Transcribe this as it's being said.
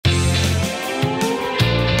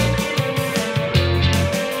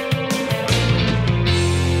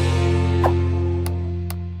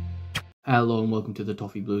Hello and welcome to the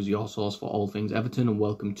Toffee Blues, your source for all things Everton, and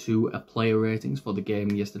welcome to a player ratings for the game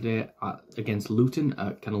yesterday against Luton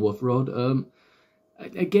at Kenilworth Road.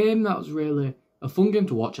 A game that was really a fun game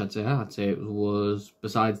to watch, I'd say. It was,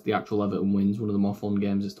 besides the actual Everton wins, one of the more fun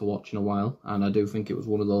games is to watch in a while. And I do think it was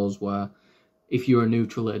one of those where, if you were a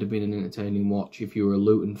neutral, it'd have been an entertaining watch. If you were a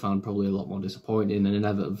Luton fan, probably a lot more disappointing. And an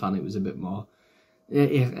Everton fan, it was a bit more...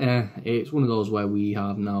 It's one of those where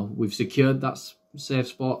we've secured that safe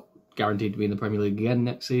spot, guaranteed to be in the Premier League again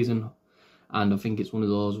next season, and I think it's one of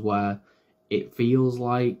those where it feels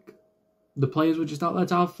like the players were just out there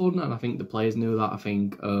to have fun, and I think the players knew that. I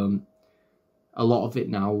think a lot of it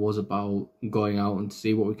now was about going out and to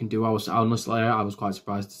see what we can do. I was quite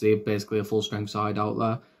surprised to see basically a full strength side out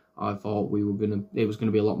there. I thought it was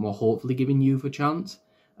gonna be a lot more hopefully giving youth a chance,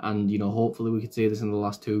 and hopefully we could see this in the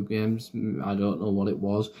last two games. I don't know what it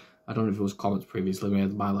was. I don't know if it was comments previously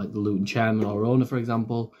made by like the Luton chairman or owner, for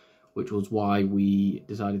example, which was why we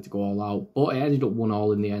decided to go all out. But it ended up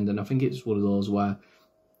 1-1 in the end, and I think it's one of those where,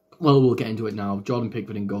 well, we'll get into it now. Jordan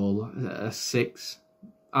Pickford in goal, a 6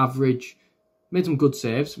 average, made some good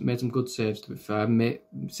saves to be fair,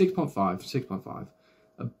 6.5.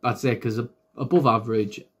 I'd say, because above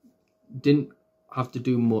average, didn't have to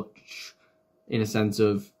do much in a sense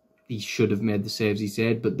of he should have made the saves he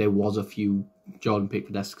said, but there was a few Jordan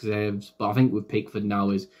Pickford-esque saves. But I think with Pickford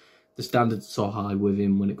now is, the standards are so high with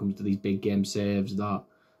him when it comes to these big game saves that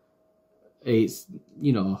it's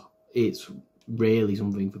really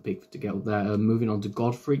something for Pickford to get up there. Moving on to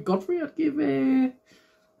Godfrey, I'd give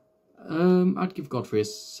Godfrey a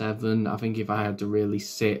 7. I think if I had to really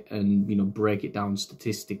sit and break it down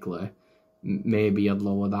statistically, maybe I'd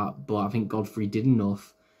lower that. But I think Godfrey did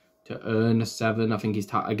enough to earn a 7. I think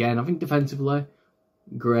I think defensively,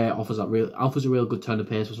 great, offers a real good turn of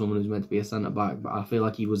pace for someone who's meant to be a centre back. But I feel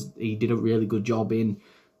like he did a really good job in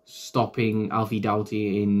stopping Alfie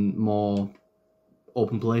Doughty in more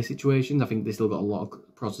open play situations. I think they still got a lot of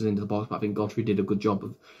crosses into the box, but I think Godfrey did a good job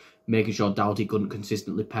of making sure Doughty couldn't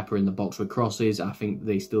consistently pepper in the box with crosses. I think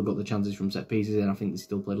they still got the chances from set pieces, and I think they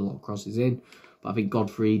still played a lot of crosses in. But I think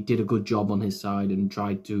Godfrey did a good job on his side and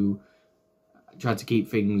tried to keep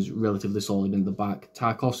things relatively solid in the back.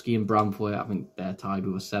 Tarkowski and Bramthwaite, I think they're tied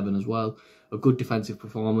with a 7 as well. A good defensive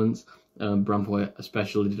performance. Bramthwaite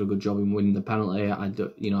especially did a good job in winning the penalty. I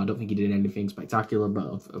don't think he did anything spectacular, but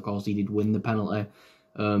of course he did win the penalty.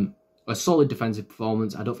 A solid defensive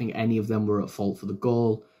performance. I don't think any of them were at fault for the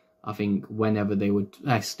goal. I think whenever they were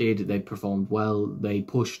tested, they performed well. They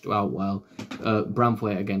pushed out well.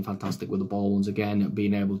 Bramthwaite, again, fantastic with the ball once again,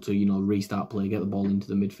 being able to, restart play, get the ball into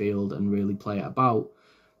the midfield and really play it about.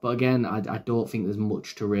 But again, I don't think there's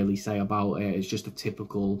much to really say about it. It's just a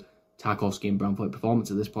typical Tarkowski and Bramthwaite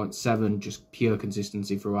performance at this point. 7, just pure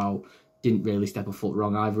consistency throughout. Didn't really step a foot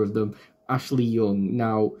wrong, either of them. Ashley Young,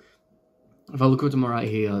 now, if I look over to my right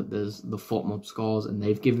here, there's the FotMob scores, and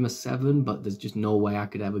they've given him a 7, but there's just no way I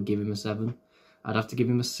could ever give him a 7. I'd have to give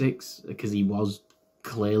him a 6, because he was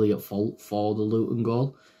clearly at fault for the Luton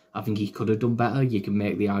goal. I think he could have done better. You can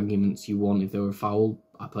make the arguments you want if they were a foul.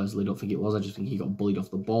 I personally don't think it was. I just think he got bullied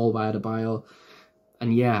off the ball by Adebayo.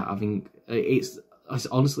 And yeah, I think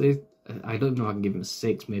honestly, I don't know if I can give him a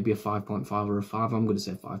 6, maybe a 5.5 or a 5. I'm going to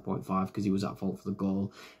say 5.5 because he was at fault for the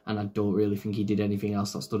goal, and I don't really think he did anything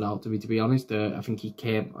else that stood out to me, to be honest. I think he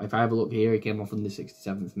came, if I have a look here, he came off in the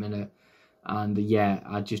 67th minute, and yeah,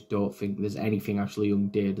 I just don't think there's anything Ashley Young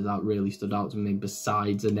did that really stood out to me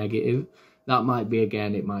besides a negative. That might be,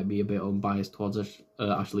 again, it might be a bit unbiased towards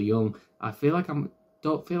Ashley Young. I feel like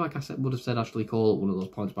don't feel like I would have said Ashley Cole at one of those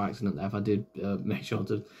points by accident there. If I did, make sure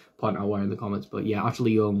to point out where in the comments. But yeah,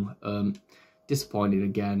 Ashley Young, disappointed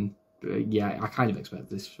again. Yeah, I kind of expect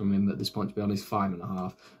this from him at this point, to be honest.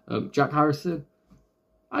 5.5. Jack Harrison,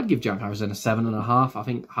 I'd give Jack Harrison a 7.5. I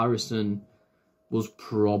think Harrison was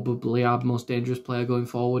probably our most dangerous player going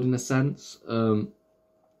forward in a sense. I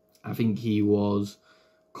think he was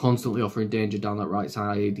constantly offering danger down that right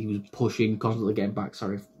side. He was pushing, constantly getting back.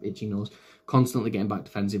 Sorry, itchy nose. Constantly getting back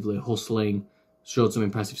defensively, hustling, showed some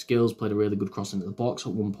impressive skills, played a really good cross into the box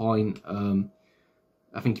at one point.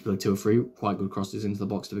 I think he played 2 or 3 quite good crosses into the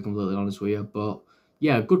box, to be completely honest with you. But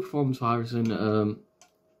yeah, good performance for Harrison.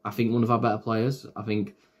 I think one of our better players. I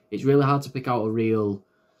think it's really hard to pick out a real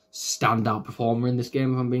standout performer in this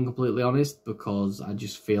game, if I'm being completely honest, because I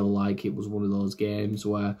just feel like it was one of those games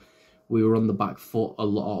where we were on the back foot a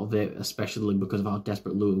lot of it, especially because of how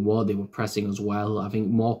desperate Luton were. They were pressing as well. I think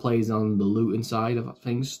more players on the Luton side of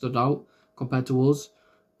things stood out compared to us.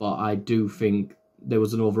 But I do think there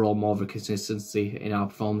was an overall more of a consistency in our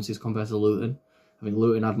performances compared to Luton. I think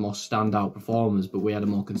Luton had more standout performers, but we had a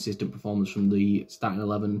more consistent performance from the starting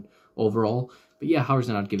 11 overall. But yeah,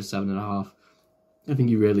 Harrison I'd give a 7.5. I think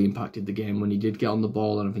he really impacted the game when he did get on the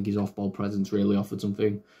ball, and I think his off-ball presence really offered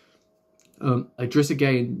something.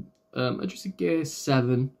 Idrissa Gueye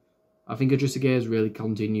 7. I think Idrissa Gueye has really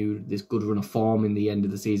continued this good run of form in the end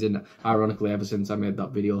of the season. Ironically, ever since I made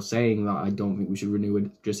that video saying that I don't think we should renew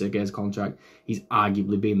Idrissa Gueye's contract, he's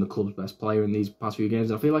arguably been the club's best player in these past few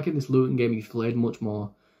games. And I feel like in this Luton game, he's played much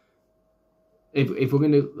more. If we're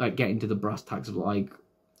going to like get into the brass tacks of like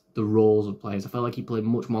the roles of players, I felt like he played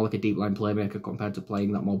much more like a deep line playmaker compared to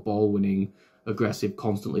playing that more ball-winning, aggressive,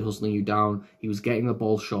 constantly hustling you down. He was getting the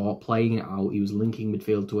ball short, playing it out. He was linking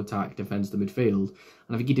midfield to attack, defence to midfield.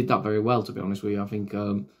 And I think he did that very well, to be honest with you. I think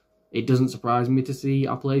it doesn't surprise me to see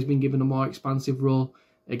our players being given a more expansive role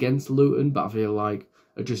against Luton, but I feel like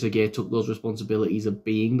Idrissa Gueye took those responsibilities of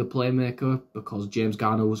being the playmaker because James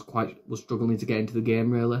Garner was struggling to get into the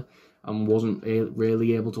game, really, and wasn't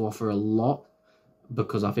really able to offer a lot,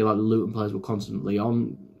 because I feel like the Luton players were constantly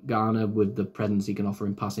on Garner with the presence he can offer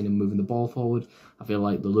in passing and moving the ball forward. I feel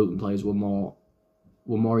like the Luton players were more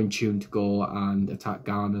in tune to go and attack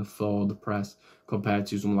Garner for the press compared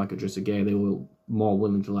to someone like Idrissa Gueye. They were more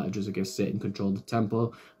willing to let Idrissa Gueye sit and control the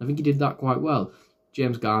tempo. I think he did that quite well.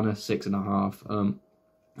 James Garner, 6.5.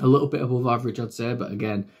 A little bit above average, I'd say, but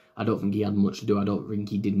again, I don't think he had much to do. I don't think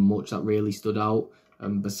he did much that really stood out.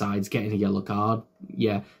 Besides getting a yellow card,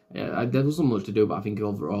 there wasn't much to do, but I think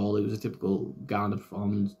overall it was a typical Garner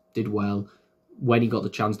performance. Did well. When he got the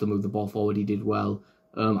chance to move the ball forward, he did well.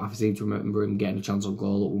 I seem to remember him getting a chance on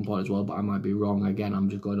goal at one point as well, but I might be wrong. Again, I'm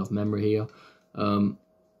just going off memory here.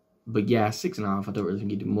 But yeah, 6.5, I don't really think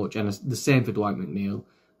he did much. And the same for Dwight McNeil.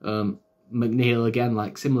 McNeil, again,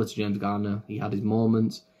 like similar to James Garner, he had his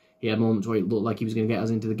moments. He had moments where it looked like he was going to get us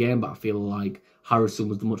into the game, but I feel like Harrison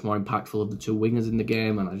was the much more impactful of the two wingers in the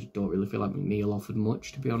game, and I just don't really feel like McNeil offered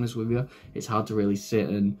much, to be honest with you. It's hard to really sit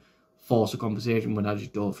and force a conversation when I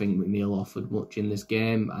just don't think McNeil offered much in this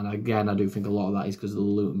game. And again, I do think a lot of that is because of the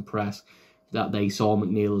Luton press, that they saw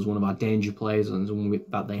McNeil as one of our danger players and someone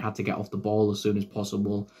that they had to get off the ball as soon as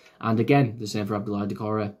possible. And again, the same for Abdoulaye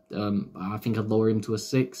Doucouré. I think I'd lower him to a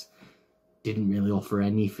 6. Didn't really offer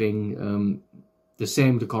anything. The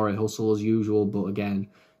same Doucouré hustle as usual, but again,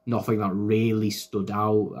 nothing that really stood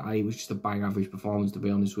out. It was just a bang average performance, to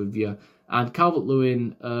be honest with you. And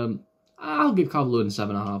Calvert-Lewin, I'll give Calvert-Lewin a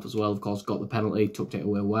 7.5 as well. Of course, got the penalty, tucked it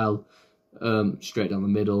away well, straight down the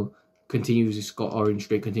middle. Continues his Scott Orange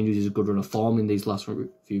streak, continues his good run of form in these last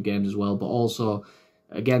few games as well. But also,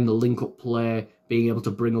 again, the link-up play, being able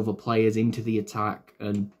to bring other players into the attack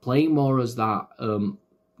and playing more as that,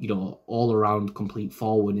 all-around complete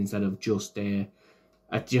forward instead of just an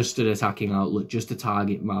attacking outlet, just a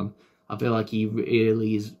target man. I feel like he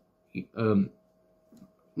really is, I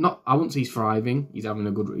wouldn't say he's thriving,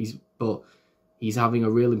 but he's having a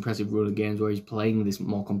real impressive run of games where he's playing this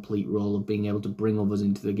more complete role of being able to bring others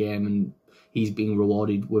into the game, and he's being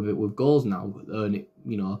rewarded with it with goals now.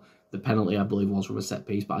 The penalty, I believe, was from a set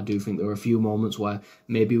piece, but I do think there were a few moments where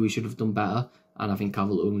maybe we should have done better, and I think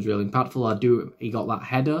Calvert-Lewin was really impactful. He got that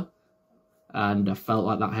header, and I felt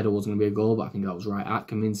like that header wasn't going to be a goal, but I think that was right at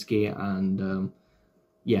Kaminsky. And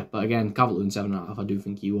but again, Calvert-Lewin 7.5. I do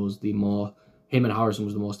think he was him and Harrison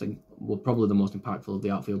were probably the most impactful of the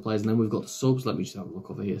outfield players. And then we've got the subs. Let me just have a look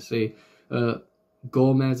over here. See,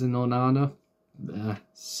 Gomez and Onana,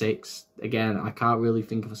 6. Again, I can't really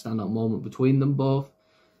think of a standout moment between them both.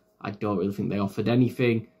 I don't really think they offered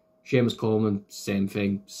anything. Seamus Coleman, same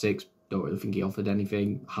thing, 6. Don't really think he offered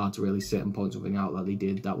anything. Hard to really sit and point something out that he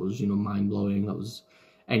did. That was, mind-blowing. That was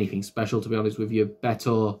anything special, to be honest with you.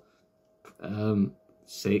 Beto,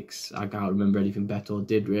 6. I can't remember anything Beto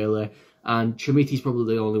did, really. And Chamiti's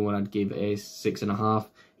probably the only one I'd give a 6.5.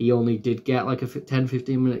 He only did get like a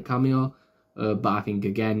 10-15 minute cameo. But I think,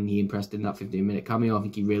 again, he impressed in that 15-minute cameo. I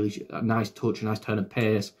think he really, a nice touch, a nice turn of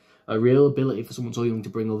pace. A real ability for someone so young to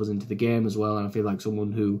bring others into the game as well. And I feel like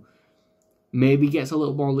someone who maybe gets a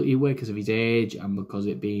little more leeway because of his age and because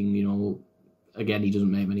it being, again, he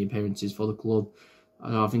doesn't make many appearances for the club.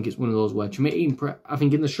 I think it's one of those where Chamiti, I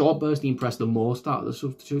think in the short burst, he impressed the most out of the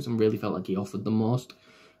substitutes and really felt like he offered the most.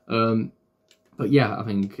 But yeah, I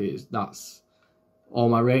think that's all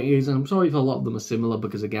my ratings. And I'm sorry if a lot of them are similar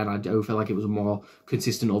because, again, I do feel like it was a more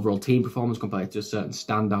consistent overall team performance compared to certain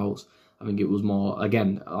standouts. I think it was more,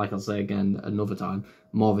 again, like I'll say again another time,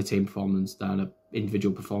 more of a team performance than an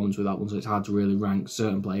individual performance with that one. So it's hard to really rank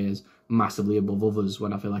certain players massively above others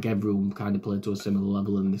when I feel like everyone kind of played to a similar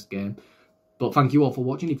level in this game. But thank you all for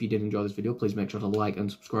watching. If you did enjoy this video, please make sure to like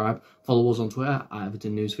and subscribe. Follow us on Twitter at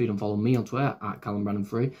Everton Newsfeed and follow me on Twitter at Callum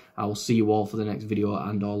 3. I will see you all for the next video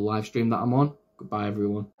and or live stream that I'm on. Goodbye,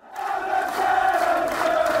 everyone.